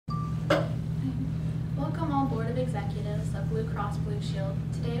Welcome all Board of Executives of Blue Cross Blue Shield.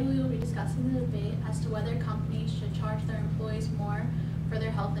 Today we will be discussing the debate as to whether companies should charge their employees more for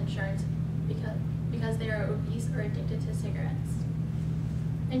their health insurance because they are obese or addicted to cigarettes.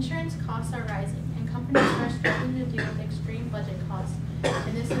 Insurance costs are rising and companies are struggling to deal with extreme budget costs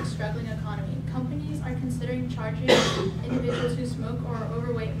in this struggling economy. Companies are considering charging individuals who smoke or are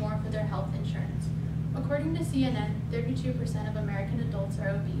overweight more for their health insurance. According to CNN, 32% of American adults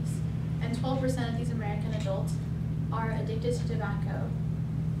are obese, and 12% of these American adults are addicted to tobacco.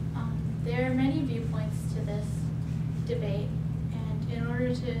 There are many viewpoints to this debate, and in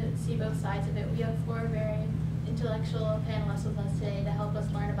order to see both sides of it, we have four very intellectual panelists with us today to help us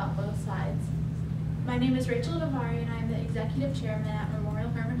learn about both sides. My name is Rachel Davari, and I am the Executive Chairman at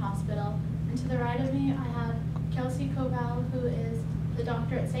Memorial Hermann Hospital. And to the right of me, I have Kelsey Koval, who is the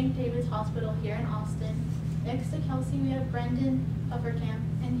doctor at St. David's Hospital here in Austin. Next to Kelsey, we have Brendan Uppercamp,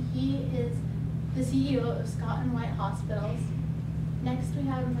 and he is the CEO of Scott and White Hospitals. Next, we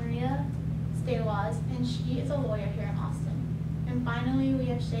have Maria Stawaz, and she is a lawyer here in Austin. And finally, we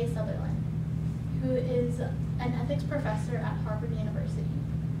have Shay Sutherland, who is an ethics professor at Harvard University.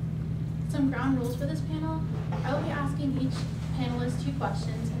 Some ground rules for this panel. I will be asking each panelist 2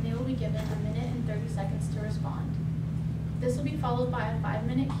 questions, and they will be given 1 minute and 30 seconds to respond. This will be followed by a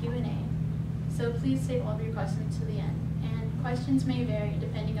 5-minute Q&A, so please save all of your questions to the end, and questions may vary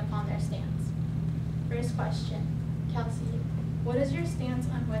depending upon their stance. First question, Kelsey, what is your stance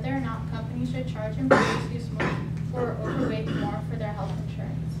on whether or not companies should charge employees who smoke or are overweight more for their health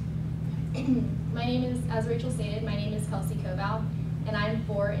insurance? My name is, as Rachel stated, my name is Kelsey Koval, and I'm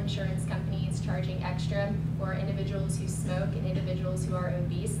for insurance companies charging extra for individuals who smoke and individuals who are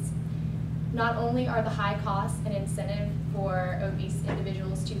obese. Not only are the high costs an incentive for obese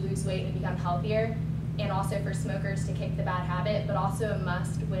individuals to lose weight and become healthier, and also for smokers to kick the bad habit, but also a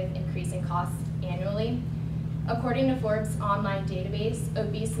must with increasing costs annually. According to Forbes' online database,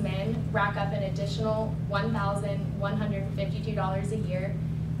 obese men rack up an additional $1,152 a year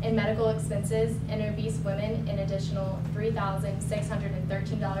in medical expenses, and obese women an additional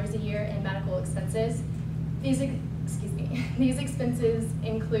 $3,613 a year in medical expenses. These expenses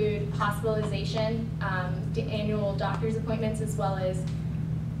include hospitalization, annual doctor's appointments, as well as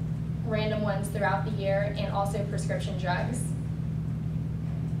random ones throughout the year, and also prescription drugs.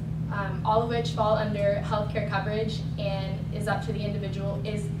 All of which fall under healthcare coverage and is up to the individual,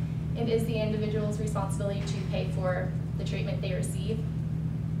 is the individual's responsibility to pay for the treatment they receive.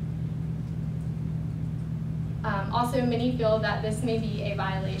 Also, many feel that this may be a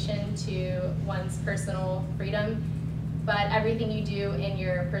violation to one's personal freedom, but everything you do in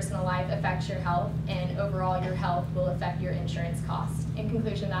your personal life affects your health, and overall your health will affect your insurance costs. In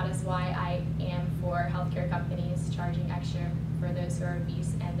conclusion, that is why I am for healthcare companies charging extra for those who are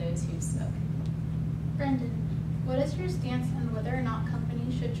obese and those who smoke. Brendan, what is your stance on whether or not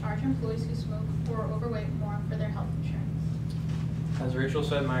companies should charge employees who smoke or are overweight more for their health insurance? As Rachel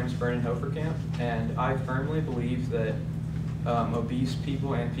said, my name is Brendan Hoferkamp, and I firmly believe that obese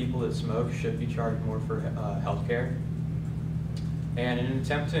people and people that smoke should be charged more for health care. And in an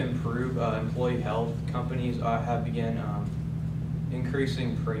attempt to improve employee health, companies have begun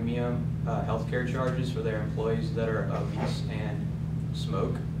increasing premium healthcare charges for their employees that are obese and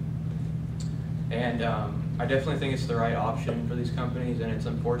smoke. And I definitely think it's the right option for these companies, and it's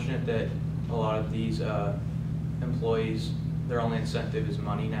unfortunate that a lot of these employees, their only incentive is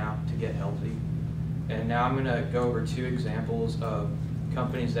money now to get healthy. And now I'm going to go over 2 examples of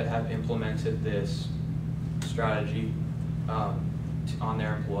companies that have implemented this strategy on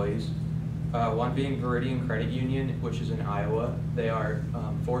their employees. One being Viridian Credit Union, which is in Iowa. They are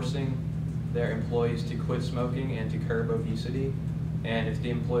forcing their employees to quit smoking and to curb obesity. And if the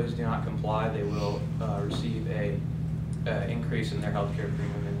employees do not comply, they will receive a increase in their healthcare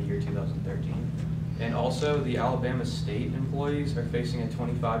premium in the year 2013. And also, the Alabama State employees are facing a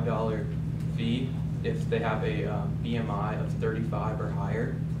 $25 fee if they have a BMI of 35 or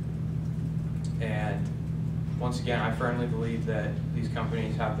higher. And once again, I firmly believe that these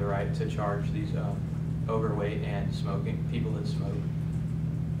companies have the right to charge these overweight and smoking people that smoke.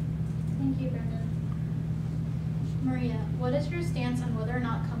 Thank you, Brendan. Maria, what is your stance on whether or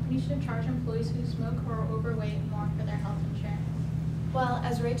not companies should charge employees who smoke or are overweight more for their health insurance? Well,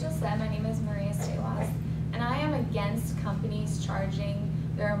 as Rachel said, my name is Maria Stawaz, and I am against companies charging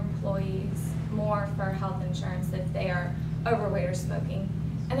their employees more for health insurance if they are overweight or smoking.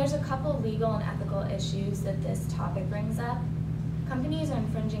 And there's a couple legal and ethical issues that this topic brings up. Companies are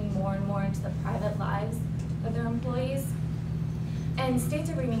infringing more and more into the private lives of their employees, and states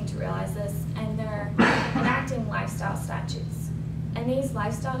are beginning to realize this, and they're enacting lifestyle statutes. And these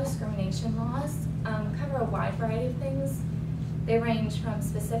lifestyle discrimination laws cover a wide variety of things. They range from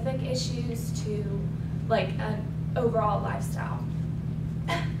specific issues to like an overall lifestyle.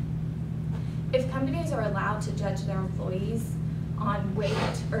 If companies are allowed to judge their employees on weight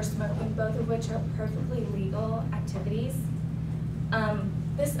or smoking, both of which are perfectly legal activities,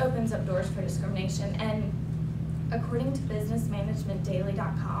 this opens up doors for discrimination. And according to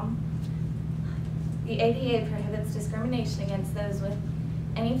businessmanagementdaily.com, the ADA prohibits discrimination against those with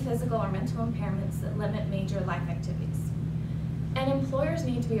any physical or mental impairments that limit major life activities. And employers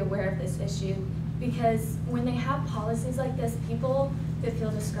need to be aware of this issue because when they have policies like this, people that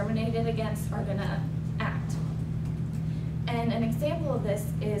feel discriminated against are gonna act. And an example of this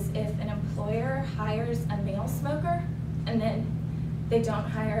is if an employer hires a male smoker and then they don't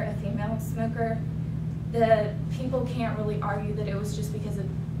hire a female smoker, the people can't really argue that it was just because of,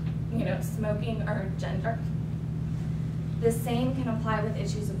 you know, smoking or gender. The same can apply with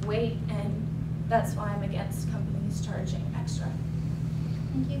issues of weight, and that's why I'm against companies charging extra.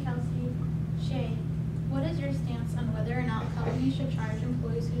 Thank you, Kelsey. Shay, what is your stance on whether or not companies should charge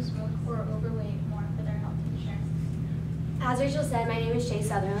employees who smoke or are overweight more for their health insurance? As Rachel said, my name is Shay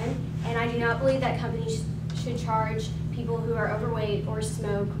Sutherland, and I do not believe that companies should charge people who are overweight or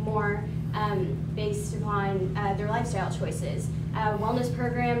smoke more based upon their lifestyle choices. Wellness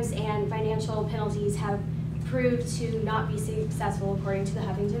programs and financial penalties have proved to not be successful according to the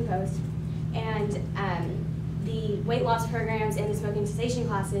Huffington Post, and the weight loss programs and the smoking cessation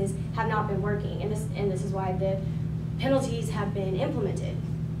classes have not been working, and this is why the penalties have been implemented.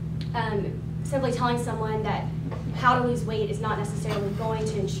 Simply telling someone that how to lose weight is not necessarily going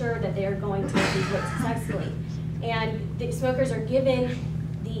to ensure that they are going to lose weight successfully. And the smokers are given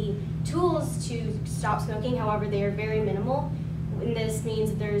the tools to stop smoking, however, they are very minimal, and this means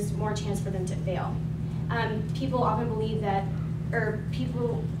that there's more chance for them to fail. People often believe that,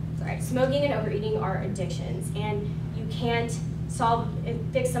 smoking and overeating are addictions, and you can't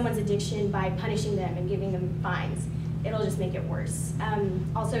fix someone's addiction by punishing them and giving them fines. It'll just make it worse.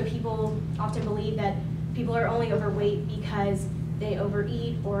 Also, people often believe that people are only overweight because they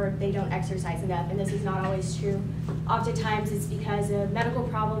overeat or they don't exercise enough, and this is not always true. Oftentimes it's because of medical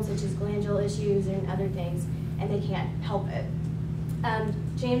problems such as glandular issues and other things, and they can't help it.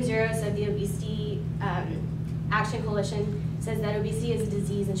 James Zeros of the Obesity Action Coalition says that obesity is a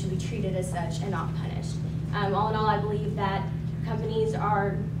disease and should be treated as such and not punished. All in all, I believe that companies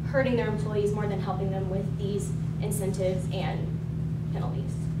are hurting their employees more than helping them with these incentives and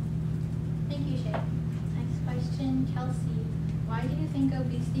penalties. Thank you, Shay. Next question, Kelsey. Why do you think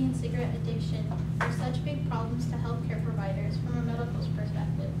obesity and cigarette addiction are such big problems to healthcare providers from a medical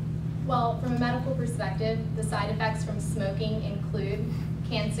perspective? Well, from a medical perspective, the side effects from smoking include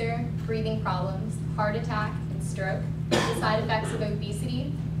cancer, breathing problems, heart attack, and stroke. The side effects of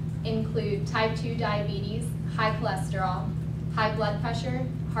obesity include type 2 diabetes, high cholesterol, high blood pressure,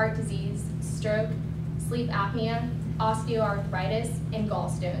 heart disease, stroke, sleep apnea, osteoarthritis, and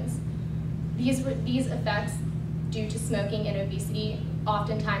gallstones. These effects due to smoking and obesity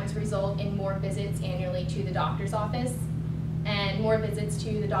oftentimes result in more visits annually to the doctor's office, and more visits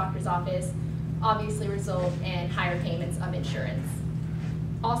to the doctor's office obviously result in higher payments of insurance.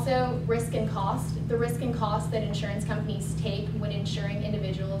 Also, risk and cost. The risk and cost that insurance companies take when insuring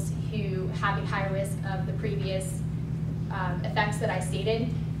individuals who have a higher risk of the previous effects that I stated,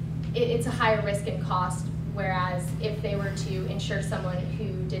 it's a higher risk and cost, whereas if they were to insure someone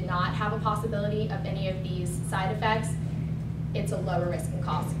who did not have a possibility of any of these side effects, it's a lower risk and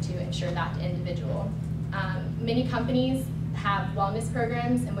cost to insure that individual. Many companies have wellness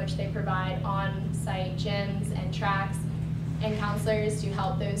programs in which they provide on-site gyms and tracks and counselors to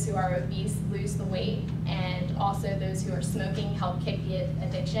help those who are obese lose the weight, and also those who are smoking help kick the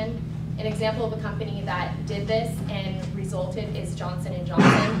addiction. An example of a company that did this and resulted is Johnson &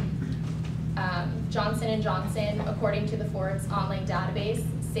 Johnson. Johnson & Johnson, according to the Forbes online database,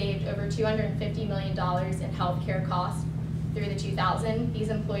 saved over $250 million in healthcare costs through the 2000s. These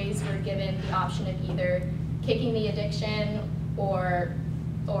employees were given the option of either kicking the addiction or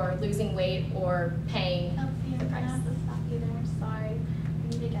losing weight or paying the price. Sorry, we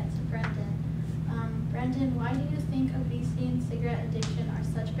need to get to Brendan. Brendan, why do you think obesity and cigarette addiction are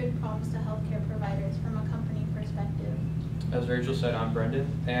such big problems to healthcare providers from a company perspective? As Rachel said, I'm Brendan,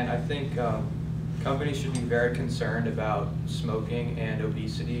 and I think companies should be very concerned about smoking and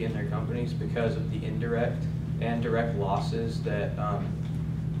obesity in their companies because of the indirect and direct losses that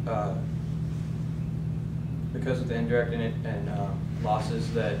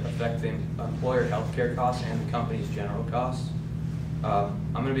losses that affect the employer healthcare costs and the company's general costs.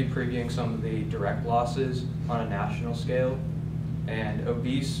 I'm going to be previewing some of the direct losses on a national scale. And the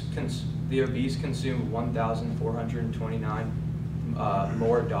obese consume 1,429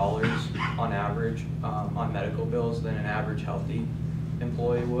 more dollars on average on medical bills than an average healthy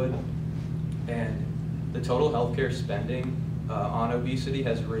employee would. And the total healthcare spending on obesity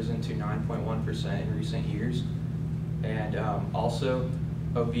has risen to 9.1% in recent years. And also,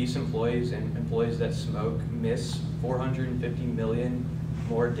 obese employees and employees that smoke miss 450 million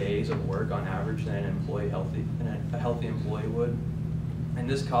more days of work on average than a healthy employee would. And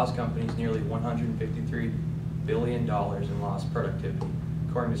this costs companies nearly $153 billion in lost productivity,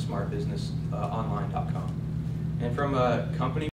 according to smartbusinessonline.com. And from a company